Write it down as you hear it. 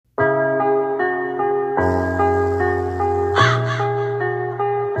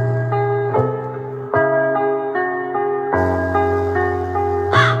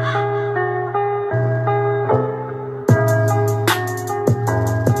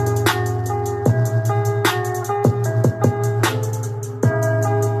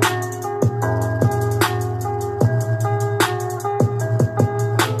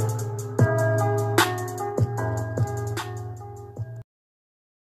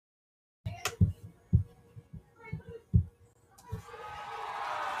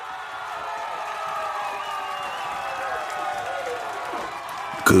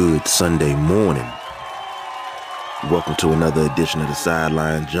Good Sunday morning. Welcome to another edition of the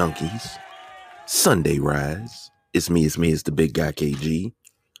Sideline Junkies. Sunday Rise. It's me, it's the big guy KG.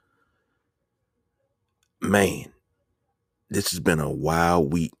 Man, this has been a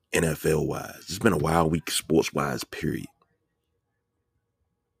wild week NFL-wise. It's been a wild week sports-wise, period.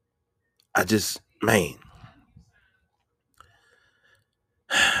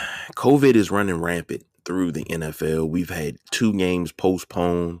 COVID is running rampant through the NFL. We've had 2 games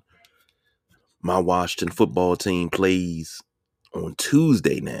postponed. My Washington football team plays on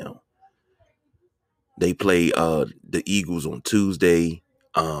Tuesday now. They play the Eagles on Tuesday.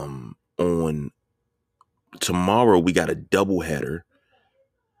 On tomorrow, we got a doubleheader,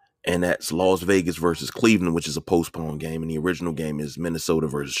 and that's Las Vegas versus Cleveland, which is a postponed game, and the original game is Minnesota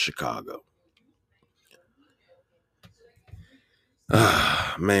versus Chicago.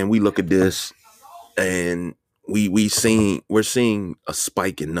 Man, we look at this, and we're seeing a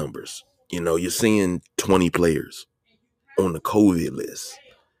spike in numbers. You know, you're seeing 20 players on the COVID list.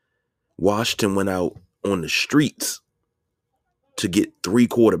 Washington went out on the streets to get 3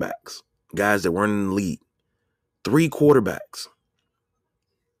 quarterbacks, guys that weren't in the league. 3 quarterbacks.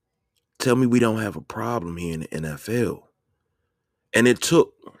 Tell me we don't have a problem here in the NFL. And it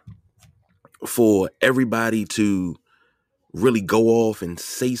took for everybody to really go off and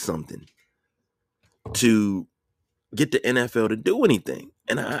say something to get the NFL to do anything.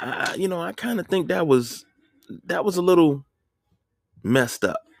 And I kind of think that was a little messed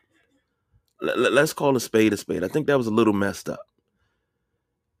up. Let's call a spade a spade. I think that was a little messed up.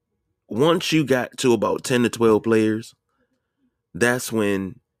 Once you got to about 10 to 12 players, that's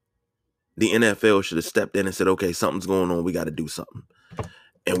when the NFL should have stepped in and said, okay, something's going on. We got to do something.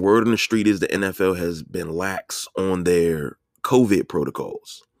 And word on the street is the NFL has been lax on their COVID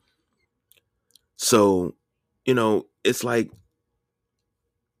protocols. So, it's like,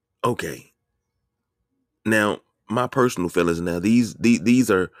 okay. Now, my personal feelings now,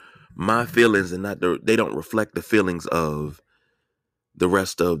 these are my feelings, and they don't reflect the feelings of the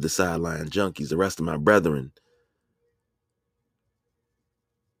rest of the Sideline Junkies, the rest of my brethren.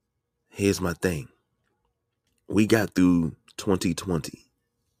 Here's my thing. We got through 2020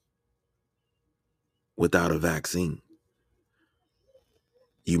 without a vaccine.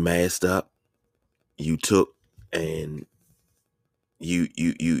 You masked up, you took and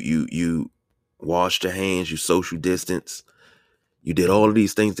you washed your hands, you social distance, you did all of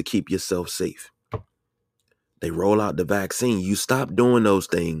these things to keep yourself safe. They roll out the vaccine. You stop doing those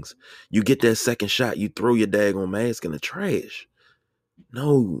things. You get that second shot, you throw your daggone mask in the trash.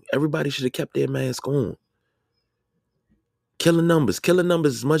 No, everybody should have kept their mask on. Killing numbers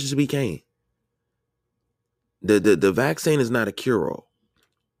as much as we can. The vaccine is not a cure-all.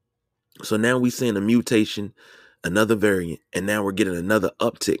 So now we're seeing a mutation, another variant, and now we're getting another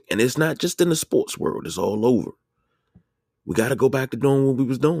uptick. And it's not just in the sports world, it's all over. We got to go back to doing what we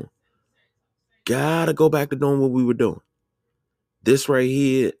was doing. Gotta go back to doing what we were doing. This right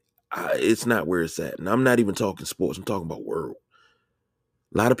here, it's not where it's at. And I'm not even talking sports. I'm talking about world.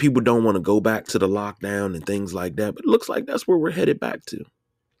 A lot of people don't want to go back to the lockdown and things like that, but it looks like that's where we're headed back to.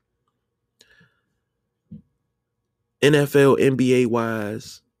 NFL, NBA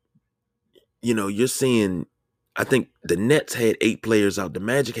wise, you're seeing, I think the Nets had 8 players out. The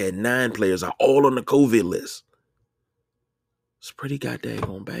Magic had 9 players out, all on the COVID list. It's pretty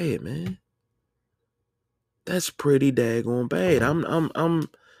goddamn bad, man. That's pretty daggone bad.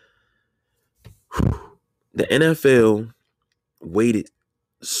 The NFL waited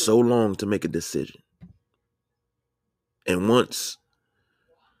so long to make a decision. And once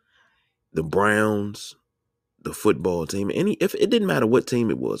the Browns, the football team, if it didn't matter what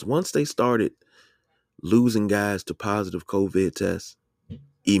team it was, once they started losing guys to positive COVID tests,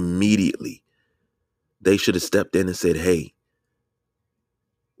 immediately they should have stepped in and said, hey,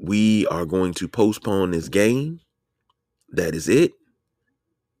 we are going to postpone this game. That is it.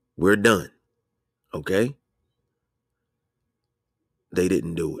 We're done. Okay? They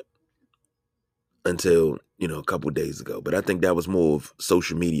didn't do it until, a couple of days ago. But I think that was more of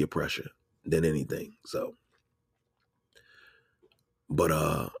social media pressure than anything. So, but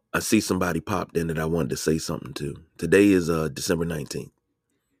I see somebody popped in that I wanted to say something to. Today is December 19th.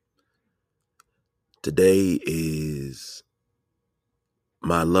 Today is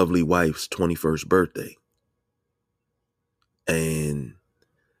my lovely wife's 21st birthday. And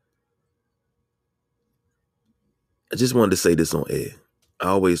I just wanted to say this on air. I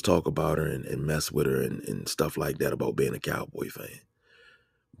always talk about her and mess with her and stuff like that about being a Cowboy fan.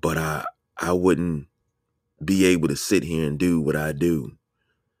 But I wouldn't be able to sit here and do what I do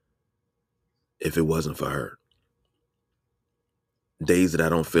if it wasn't for her. days that I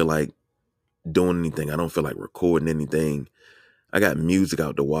don't feel like doing anything, I don't feel like recording anything, I got music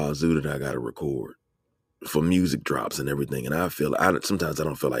out the wazoo that I got to record for music drops and everything. And sometimes I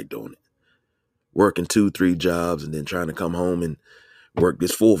don't feel like doing it. Working 2-3 jobs and then trying to come home and work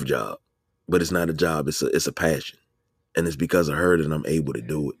this 4th job. But it's not a job, it's a passion. And it's because of her that I'm able to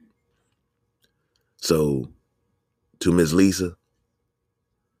do it. So to Miss Lisa,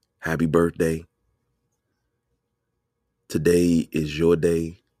 happy birthday. Today is your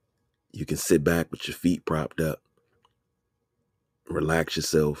day. You can sit back with your feet propped up, relax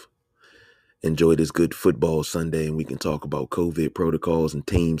yourself, enjoy this good football Sunday, and we can talk about COVID protocols and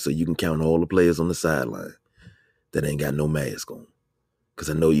teams so you can count all the players on the sideline that ain't got no mask on, because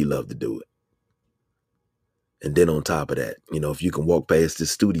I know you love to do it. And then on top of that, if you can walk past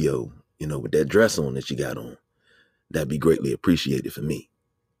this studio, with that dress on that you got on, that'd be greatly appreciated for me.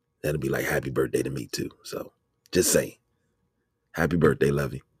 That'd be like happy birthday to me too. So just saying, happy birthday,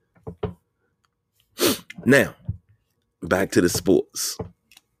 Lovey. Now, back to the sports.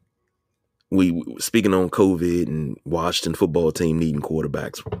 We speaking on COVID and Washington football team needing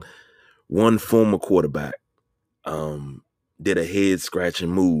quarterbacks. One former quarterback did a head scratching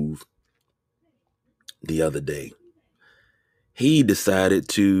move the other day. He decided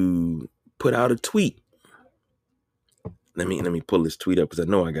to put out a tweet. Let me pull this tweet up because I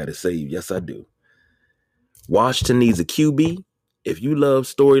know I got it saved. Yes, I do. Washington needs a QB. If you love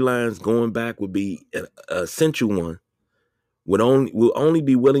storylines, going back would be an essential one. Will only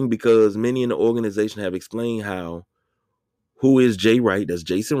be willing because many in the organization have explained who is Jay Wright, that's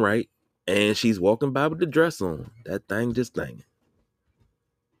Jason Wright, and she's walking by with the dress on. That thing just thinging.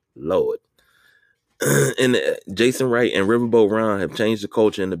 Lord. And Jason Wright and Riverboat Ron have changed the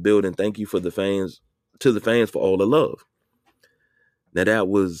culture in the building. Thank you to the fans for all the love. Now that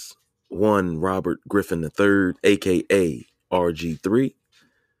was one Robert Griffin III, aka RG3.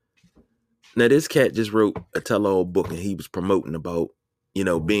 Now this cat just wrote a tell-all book and he was promoting about,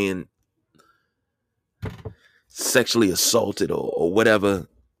 being sexually assaulted or whatever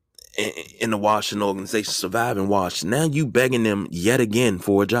in the Washington organization, surviving Washington. Now you begging them yet again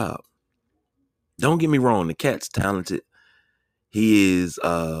for a job. Don't get me wrong, the cat's talented. He is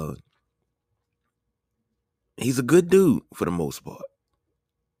he's a good dude for the most part.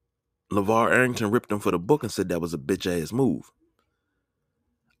 LeVar Arrington ripped him for the book and said that was a bitch ass move.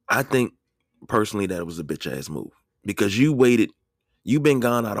 I think personally that was a bitch ass move because you've been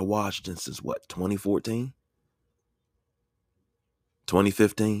gone out of Washington since what, 2014?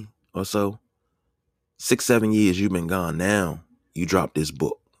 2015 or so? 6-7 years you've been gone. Now you dropped this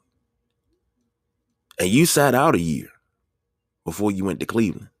book. And you sat out a year before you went to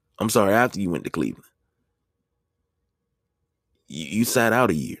Cleveland. I'm sorry, after you went to Cleveland. You sat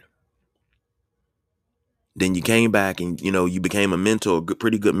out a year. Then you came back and, you became a mentor, a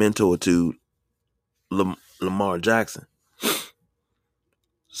pretty good mentor to Lamar Jackson.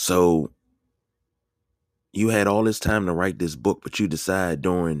 So you had all this time to write this book, but you decide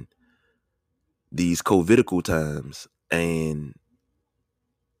during these COVIDical times and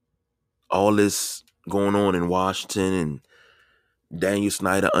all this going on in Washington and Daniel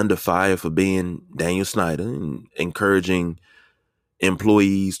Snyder under fire for being Daniel Snyder and encouraging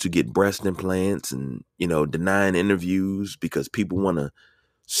employees to get breast implants and, denying interviews because people want to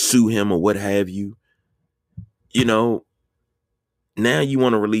sue him or what have you. Now you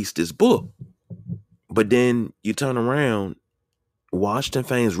want to release this book, but then you turn around, Washington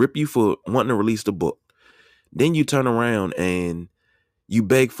fans rip you for wanting to release the book. Then you turn around and you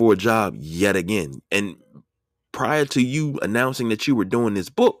beg for a job yet again. And prior to you announcing that you were doing this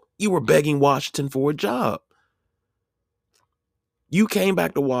book, you were begging Washington for a job. You came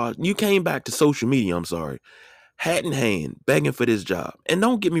back to social media, hat in hand, begging for this job. And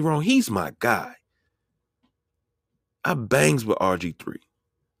don't get me wrong, he's my guy. I bangs with RG3.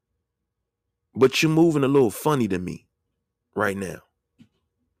 But you're moving a little funny to me right now.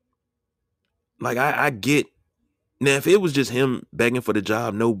 Like, I get, now if it was just him begging for the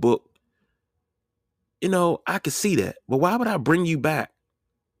job, no book, I could see that. But why would I bring you back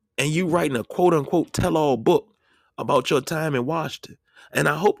and you writing a quote unquote tell-all book about your time in Washington? And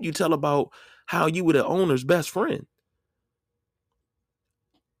I hope you tell about how you were the owner's best friend.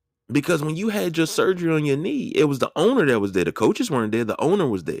 Because when you had your surgery on your knee, it was the owner that was there. The coaches weren't there. The owner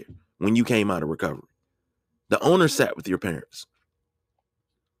was there when you came out of recovery. The owner sat with your parents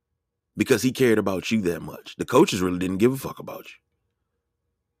because he cared about you that much. The coaches really didn't give a fuck about you.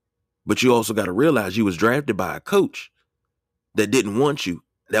 But you also got to realize you was drafted by a coach that didn't want you.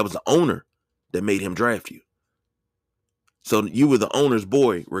 That was the owner that made him draft you. So you were the owner's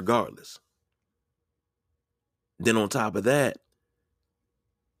boy regardless. Then on top of that,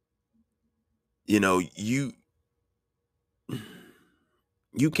 You know, you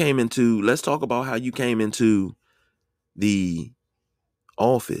came into, let's talk about how you came into the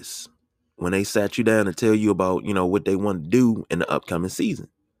office when they sat you down to tell you about, what they want to do in the upcoming season.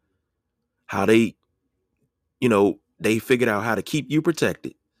 How they figured out how to keep you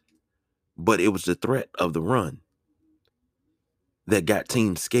protected, but it was the threat of the run that got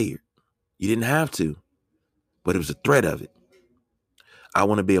teams scared. You didn't have to, but it was the threat of it. I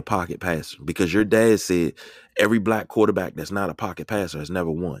want to be a pocket passer because your dad said every black quarterback that's not a pocket passer has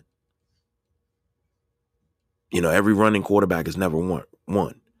never won. Every running quarterback has never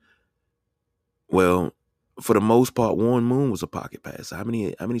won. Well, for the most part, Warren Moon was a pocket passer. How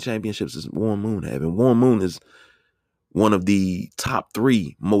many championships does Warren Moon have? And Warren Moon is one of the top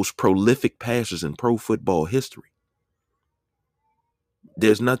 3 most prolific passers in pro football history.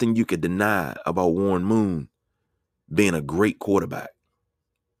 There's nothing you could deny about Warren Moon being a great quarterback.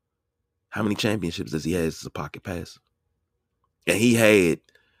 How many championships does he have as a pocket passer? And he had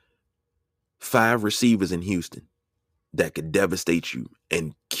 5 receivers in Houston that could devastate you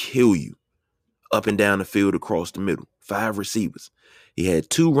and kill you up and down the field across the middle. 5 receivers. He had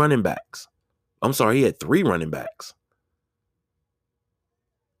 2 running backs. He had 3 running backs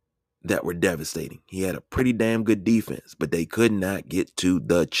that were devastating. He had a pretty damn good defense, but they could not get to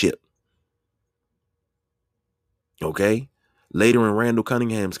the chip. Okay? Later in Randall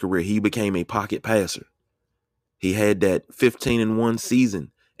Cunningham's career, he became a pocket passer. He had that 15-1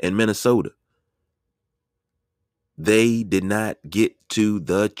 season in Minnesota. They did not get to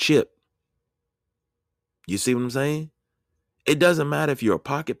the chip. You see what I'm saying? It doesn't matter if you're a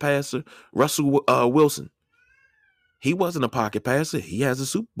pocket passer. Russell Wilson, he wasn't a pocket passer. He has a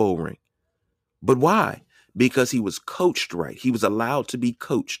Super Bowl ring. But why? Because he was coached right. He was allowed to be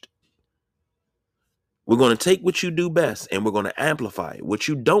coached. We're going to take what you do best and we're going to amplify it. What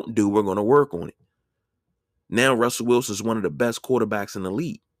you don't do, we're going to work on it. Now Russell Wilson is one of the best quarterbacks in the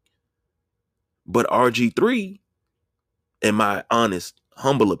league. But RG3, in my honest,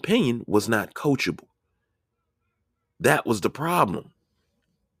 humble opinion, was not coachable. That was the problem.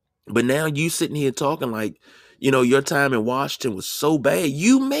 But now you sitting here talking like, your time in Washington was so bad.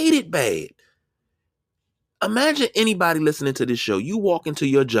 You made it bad. Imagine anybody listening to this show. You walk into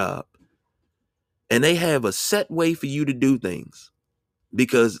your job and they have a set way for you to do things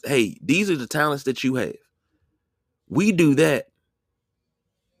because, hey, these are the talents that you have. We do that.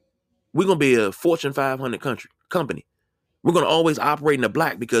 We're going to be a Fortune 500 company. We're going to always operate in the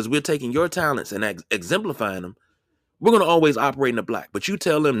black because we're taking your talents and exemplifying them. We're going to always operate in the black. But you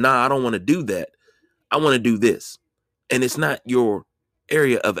tell them, nah, I don't want to do that. I want to do this. And it's not your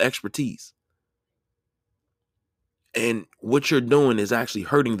area of expertise. And what you're doing is actually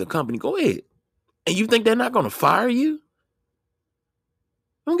hurting the company. Go ahead. And you think they're not going to fire you?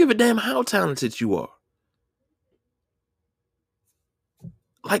 I don't give a damn how talented you are.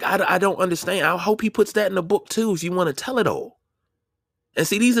 Like, I don't understand. I hope he puts that in the book too if you want to tell it all. And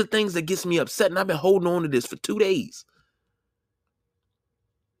see, these are things that gets me upset. And I've been holding on to this for 2 days.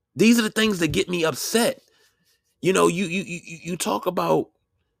 These are the things that get me upset. You talk about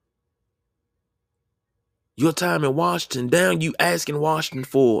your time in Washington. Down you asking Washington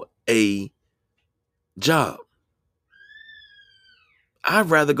for a job. I'd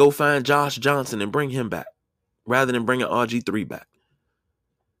rather go find Josh Johnson and bring him back rather than bringing RG3 back.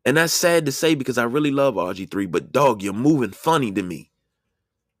 And that's sad to say because I really love RG3, but dog, you're moving funny to me.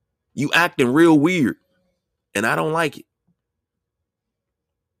 You acting real weird, and I don't like it.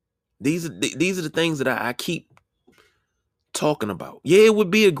 These are the things that I keep talking about. Yeah, it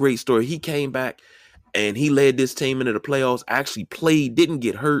would be a great story. He came back and he led this team into the playoffs, actually played, didn't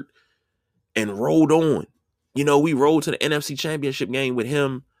get hurt, and rolled on. We rolled to the NFC Championship game with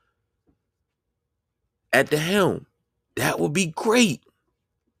him at the helm. That would be great.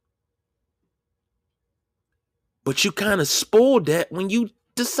 But you kind of spoiled that when you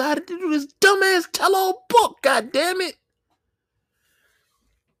decided to do this dumbass tell-all book, God damn it.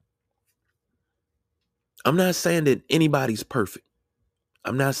 I'm not saying that anybody's perfect.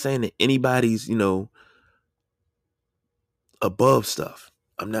 I'm not saying that anybody's, above stuff.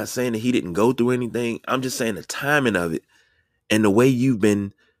 I'm not saying that he didn't go through anything. I'm just saying the timing of it and the way you've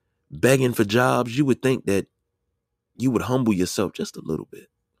been begging for jobs, you would think that you would humble yourself just a little bit.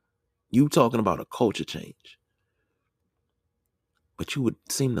 You talking about a culture change. But you would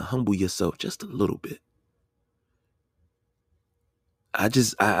seem to humble yourself just a little bit. I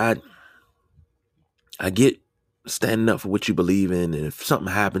get standing up for what you believe in, and if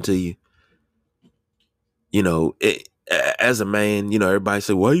something happened to you, as a man, everybody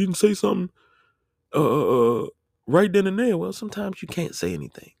say, "Well, you didn't say something right then and there." Well, sometimes you can't say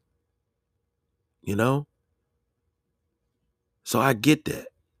anything. you know? So I get that.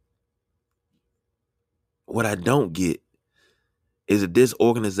 What I don't get is that this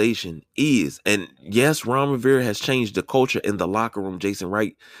organization is, and yes, Ron Rivera has changed the culture in the locker room. Jason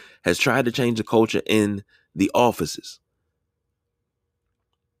Wright has tried to change the culture in the offices.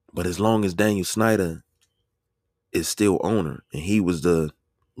 But as long as Daniel Snyder is still owner and he was the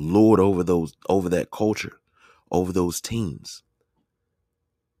lord over that culture, over those teams,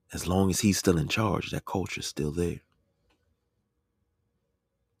 as long as he's still in charge, that culture's still there.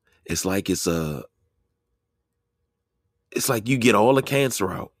 It's like it's like you get all the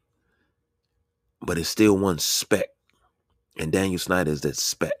cancer out, but it's still one speck. And Daniel Snyder is that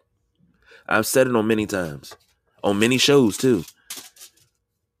speck. I've said it on many times, on many shows too.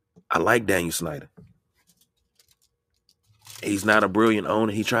 I like Daniel Snyder. He's not a brilliant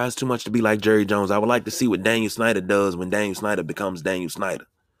owner. He tries too much to be like Jerry Jones. I would like to see what Daniel Snyder does when Daniel Snyder becomes Daniel Snyder.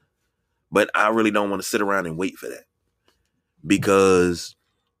 But I really don't want to sit around and wait for that. Because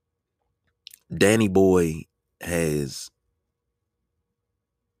Danny Boy has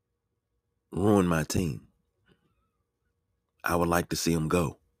ruined my team. I would like to see him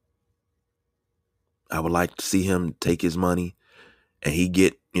go. I would like to see him take his money and he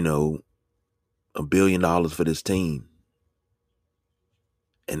get, $1 billion for this team.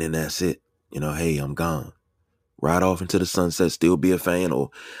 And then that's it. Hey, I'm gone. Ride off into the sunset, still be a fan. Or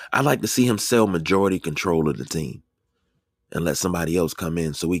I'd like to see him sell majority control of the team and let somebody else come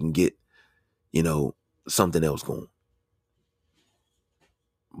in so we can get, something else going.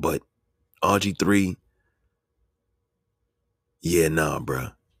 But RG3, yeah, nah,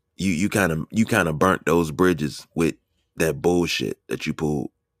 bruh. You kind of burnt those bridges with that bullshit that you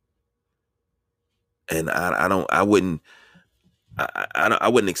pulled. And I wouldn't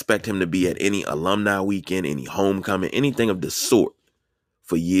expect him to be at any alumni weekend, any homecoming, anything of the sort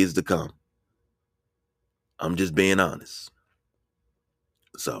for years to come. I'm just being honest.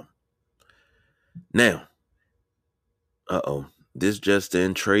 So now, this just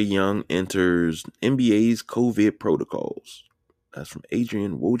in: Trae Young enters NBA's COVID protocols. That's from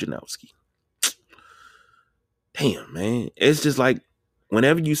Adrian Wojnarowski. Damn, man. It's just like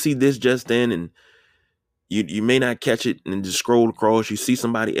whenever you see this just in, and you may not catch it and just scroll across, you see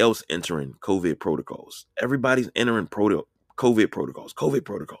somebody else entering COVID protocols. Everybody's entering COVID protocols. COVID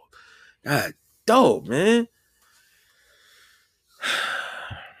protocols. God, dog, man.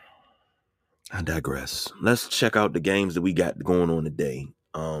 I digress. Let's check out the games that we got going on today.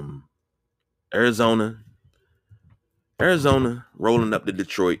 Arizona rolling up to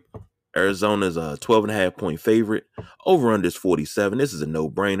Detroit. Arizona's a 12.5 point favorite. Over under is 47. This is a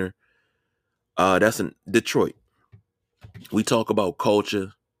no-brainer. That's in Detroit. We talk about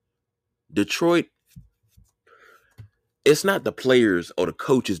culture. Detroit, it's not the players or the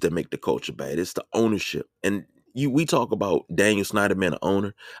coaches that make the culture bad. It's the ownership. And we talk about Daniel Snyder being an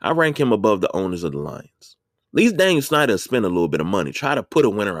owner. I rank him above the owners of the Lions. At least Daniel Snyder spent a little bit of money. Try to put a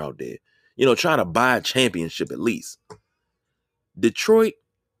winner out there. Try to buy a championship at least. Detroit,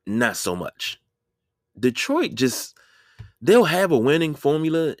 not so much. Detroit just, they'll have a winning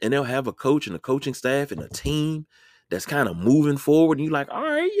formula and they'll have a coach and a coaching staff and a team that's kind of moving forward. And you're like, all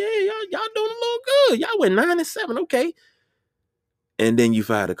right, yeah, y'all doing a little good. Y'all went 9-7, okay. And then you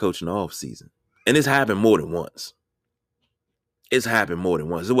fire the coach in the offseason. And it's happened more than once. It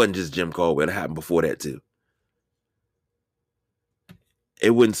wasn't just Jim Caldwell. It happened before that too. It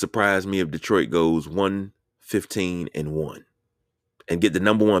wouldn't surprise me if Detroit goes 1-15-1 and get the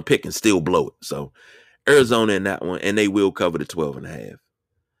number one pick and still blow it. So Arizona in that one, and they will cover the 12.5.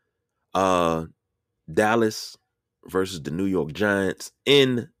 Dallas versus the New York Giants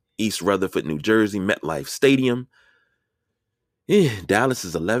in East Rutherford, New Jersey, MetLife Stadium. Yeah, Dallas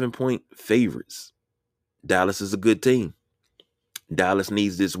is 11-point favorites. Dallas is a good team. Dallas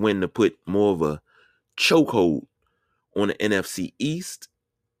needs this win to put more of a chokehold on the NFC East.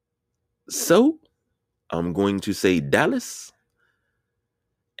 So I'm going to say Dallas,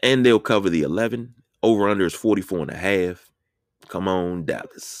 and they'll cover the 11. Over under is 44.5. Come on,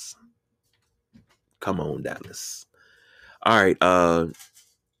 Dallas. All right,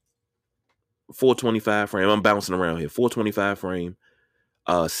 425 frame. I'm bouncing around here. 425 frame.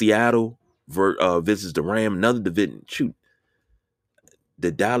 Seattle visits the Ram. Another division. Shoot.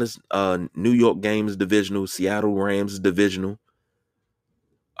 The Dallas, New York game is divisional. Seattle Rams is divisional.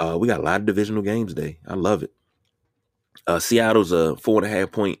 We got a lot of divisional games today. I love it. Seattle's a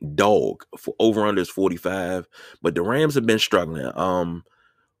 4.5 point dog. Over under is 45. But the Rams have been struggling.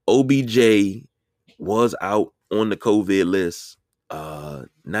 OBJ was out on the COVID list.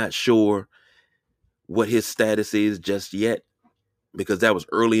 Not sure what his status is just yet. because that was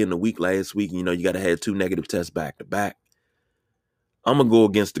early in the week last week. You know, you got to have 2 negative tests back to back. I'm going to go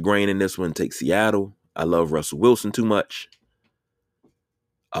against the grain in this one and take Seattle. I love Russell Wilson too much.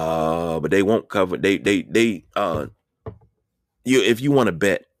 But they won't cover. If you want to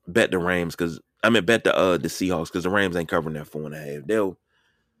bet the Rams, bet the Seahawks, because the Rams ain't covering that 4.5.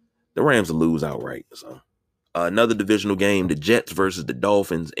 The Rams will lose outright. So another divisional game, the Jets versus the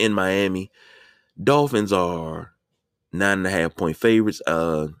Dolphins in Miami. Dolphins are 9.5 point favorites.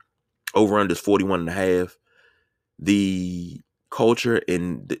 Over under is 41.5. The culture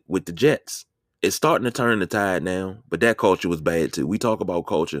with the Jets, it's starting to turn the tide now, but that culture was bad too. We talk about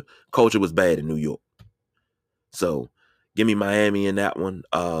culture. Culture was bad in New York. So give me Miami in that one.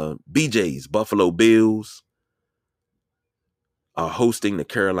 BJ's Buffalo Bills are hosting the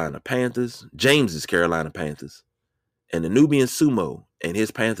Carolina Panthers. James's Carolina Panthers. And the Nubian Sumo and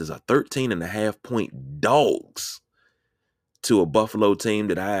his Panthers are 13.5 point dogs to a Buffalo team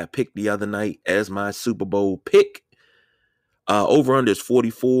that I picked the other night as my Super Bowl pick. Over under is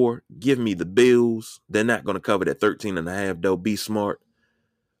 44. Give me the Bills. They're not going to cover that 13.5. They'll be smart.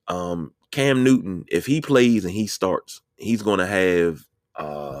 Cam Newton, if he plays and he starts, he's going to have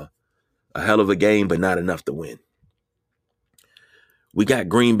a hell of a game, but not enough to win. We got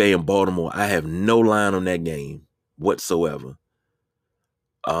Green Bay and Baltimore. I have no line on that game whatsoever.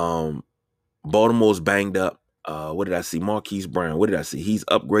 Baltimore's banged up. What did I see? Marquise Brown. What did I see? He's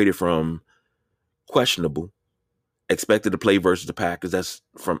upgraded from questionable. Expected to play versus the Packers. That's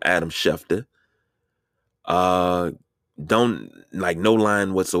from Adam Schefter. Don't like no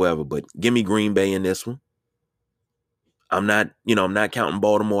line whatsoever, but give me Green Bay in this one. I'm not counting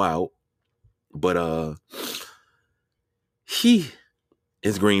Baltimore out, but he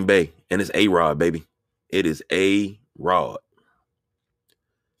is Green Bay, and it's A-Rod, baby. It is A-Rod.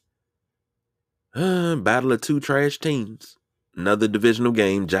 Battle of two trash teams. Another divisional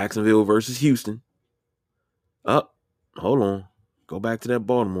game, Jacksonville versus Houston. Hold on. Go back to that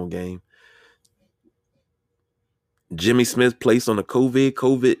Baltimore game. Jimmy Smith placed on the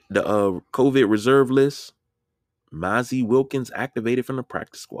COVID reserve list. Mozzie Wilkins activated from the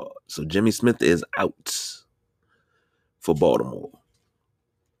practice squad. So Jimmy Smith is out for Baltimore.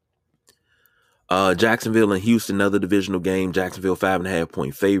 Jacksonville and Houston, another divisional game. Jacksonville 5.5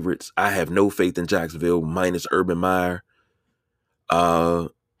 point favorites. I have no faith in Jacksonville minus Urban Meyer. I'm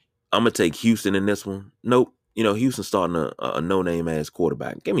gonna take Houston in this one. Nope. Houston starting a no-name ass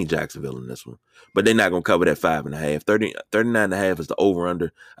quarterback. Give me Jacksonville in this one. But they're not going to cover that 5.5. 39.5 is the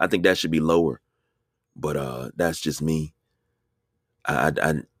over-under. I think that should be lower. But that's just me.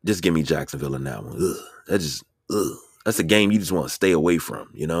 I just give me Jacksonville in that one. That's a game you just want to stay away from,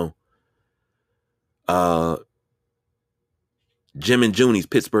 Jim and Junie's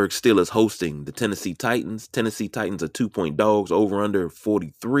Pittsburgh Steelers hosting the Tennessee Titans. Tennessee Titans are 2-point dogs, over-under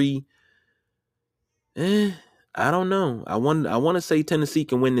 43. I don't know. I want to say Tennessee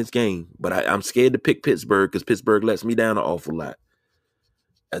can win this game, but I'm scared to pick Pittsburgh because Pittsburgh lets me down an awful lot.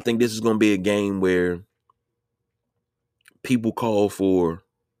 I think this is going to be a game where people call for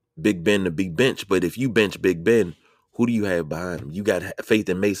Big Ben to be benched, but if you bench Big Ben, who do you have behind him? You got faith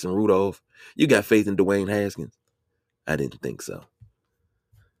in Mason Rudolph? You got faith in Dwayne Haskins? I didn't think so.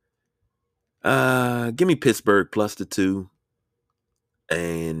 Give me Pittsburgh plus the 2,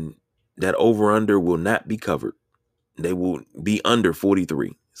 and that over-under will not be covered. They will be under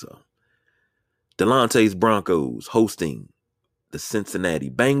 43. So, Delonte's Broncos hosting the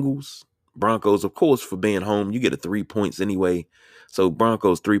Cincinnati Bengals. Broncos, of course, for being home, you get a 3 points anyway. So,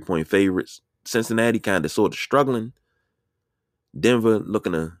 Broncos 3-point favorites. Cincinnati kind of sort of struggling. Denver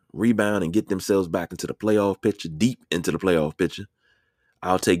looking to rebound and get themselves back into the playoff picture, deep into the playoff picture.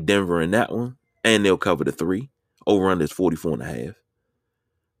 I'll take Denver in that one, and they'll cover the 3. Over-under is 44.5.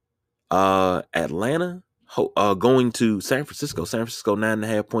 Atlanta going to San Francisco. San Francisco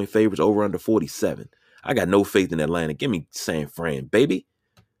 9.5 point favorites, over under 47. I got no faith in Atlanta. Give me San Fran, baby.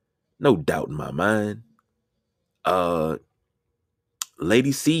 No doubt in my mind.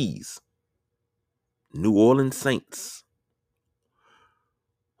 Lady C's, New Orleans Saints.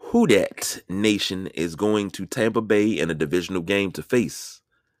 Who dat nation is going to Tampa Bay in a divisional game to face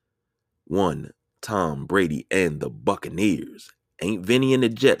one Tom Brady and the Buccaneers. Ain't Vinny and the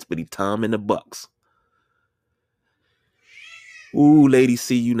Jets, but he Tom and the Bucks. Ooh, Lady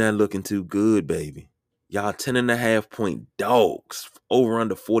C, you not looking too good, baby. Y'all 10.5 point dogs, over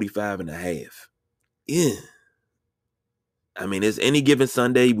under 45.5. Yeah. I mean, it's any given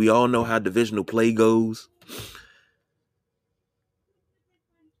Sunday. We all know how divisional play goes.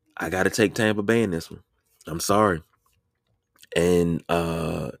 I got to take Tampa Bay in this one. I'm sorry. And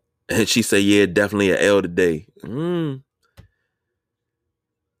she said, yeah, definitely an L today.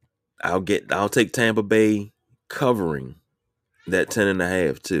 I'll take Tampa Bay covering that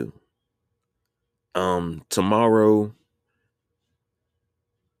 10.5 too. Tomorrow.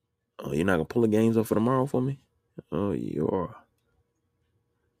 Oh, you're not gonna pull the games up for tomorrow for me? Oh, you are.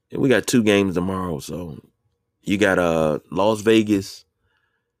 Yeah, we got 2 games tomorrow, so you got Las Vegas.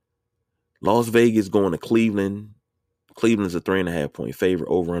 Las Vegas going to Cleveland. Cleveland's a 3.5 point favorite,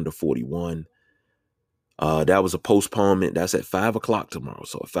 over under 41. That was a postponement. That's at 5 o'clock tomorrow.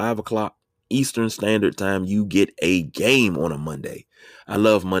 So at 5 o'clock Eastern Standard Time, you get a game on a Monday. I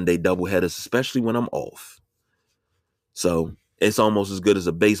love Monday doubleheaders, especially when I'm off. So it's almost as good as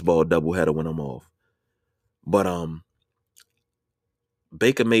a baseball doubleheader when I'm off. But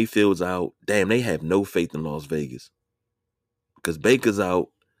Baker Mayfield's out. Damn, they have no faith in Las Vegas. Because Baker's out.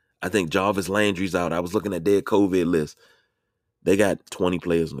 I think Jarvis Landry's out. I was looking at their COVID list. They got 20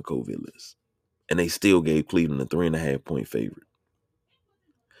 players on the COVID list. And they still gave Cleveland a 3.5 point favorite.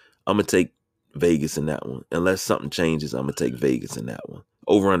 I'm going to take Vegas in that one. Unless something changes, I'm going to take Vegas in that one.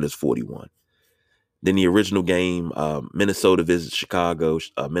 Over under is 41. Then the original game, Minnesota visits Chicago.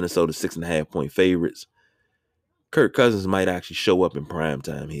 Minnesota 6.5 point favorites. Kirk Cousins might actually show up in prime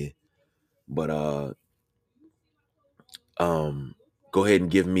time here. But go ahead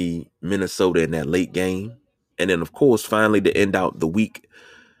and give me Minnesota in that late game. And then, of course, finally to end out the week,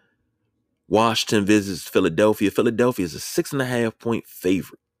 Washington visits Philadelphia. Philadelphia is a 6.5 point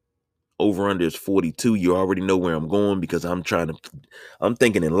favorite. Over under is 42. You already know where I'm going because I'm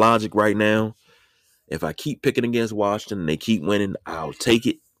thinking in logic right now. If I keep picking against Washington and they keep winning, I'll take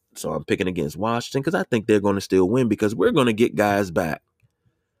it. So I'm picking against Washington because I think they're going to still win because we're going to get guys back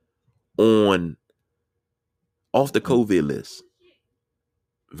off the COVID list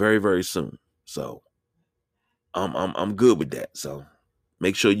very, very soon. So I'm good with that. So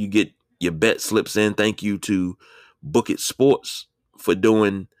make sure you get your bet slips in. Thank you to Book It Sports for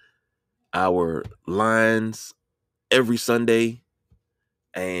doing our lines every Sunday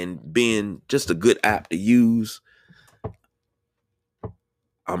and being just a good app to use.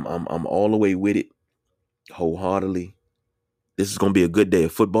 I'm all the way with it wholeheartedly. This is gonna be a good day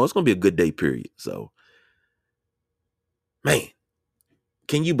of football. It's gonna be a good day, period. So, man,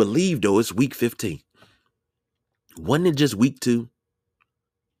 can you believe though it's week 15? Wasn't it just week 2?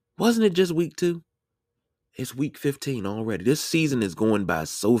 Wasn't it just week 2? It's week 15 already. This season is going by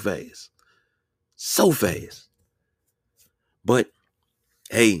so fast. So fast. But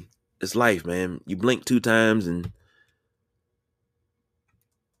hey, it's life, man. You blink 2 times and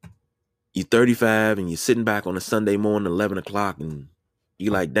you're 35 and you're sitting back on a Sunday morning, 11 o'clock, and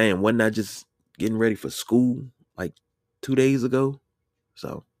you're like, damn, wasn't I just getting ready for school like 2 days ago?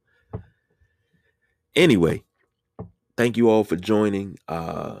 So anyway, thank you all for joining.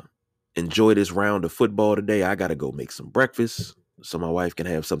 Enjoy this round of football today. I got to go make some breakfast so my wife can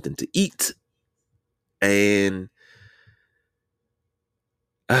have something to eat. And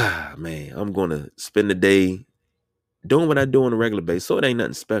man, I'm going to spend the day doing what I do on a regular basis. So it ain't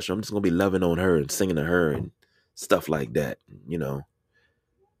nothing special. I'm just going to be loving on her and singing to her and stuff like that, you know.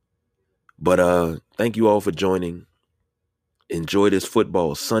 But thank you all for joining. Enjoy this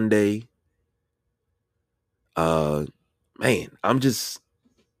football Sunday. Man, I'm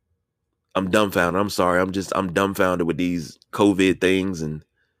dumbfounded. I'm sorry. I'm dumbfounded with these COVID things. And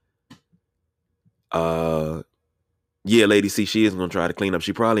yeah, Lady C, she is going to try to clean up.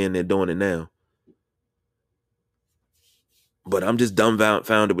 She probably in there doing it now. But I'm just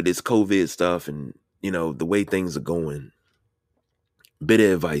dumbfounded with this COVID stuff and, you know, the way things are going. Bit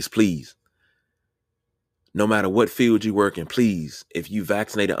of advice, please. No matter what field you work in, please, if you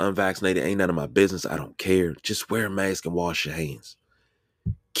vaccinated, unvaccinated, ain't none of my business. I don't care. Just wear a mask and wash your hands.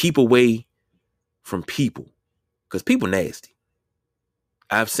 Keep away from people because people nasty.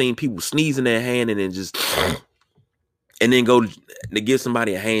 I've seen people sneeze in their hand and then go to give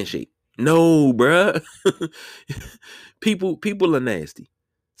somebody a handshake. No, bruh. People are nasty.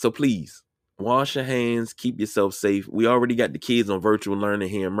 So please wash your hands, keep yourself safe. We already got the kids on virtual learning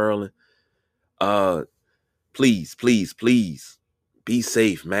here in Maryland. Please be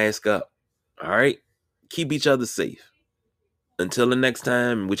safe. Mask up. All right. Keep each other safe. Until the next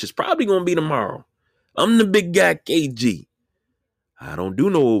time, which is probably going to be tomorrow. I'm the big guy, KG. I don't do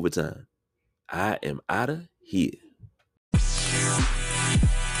no overtime. I am out of here.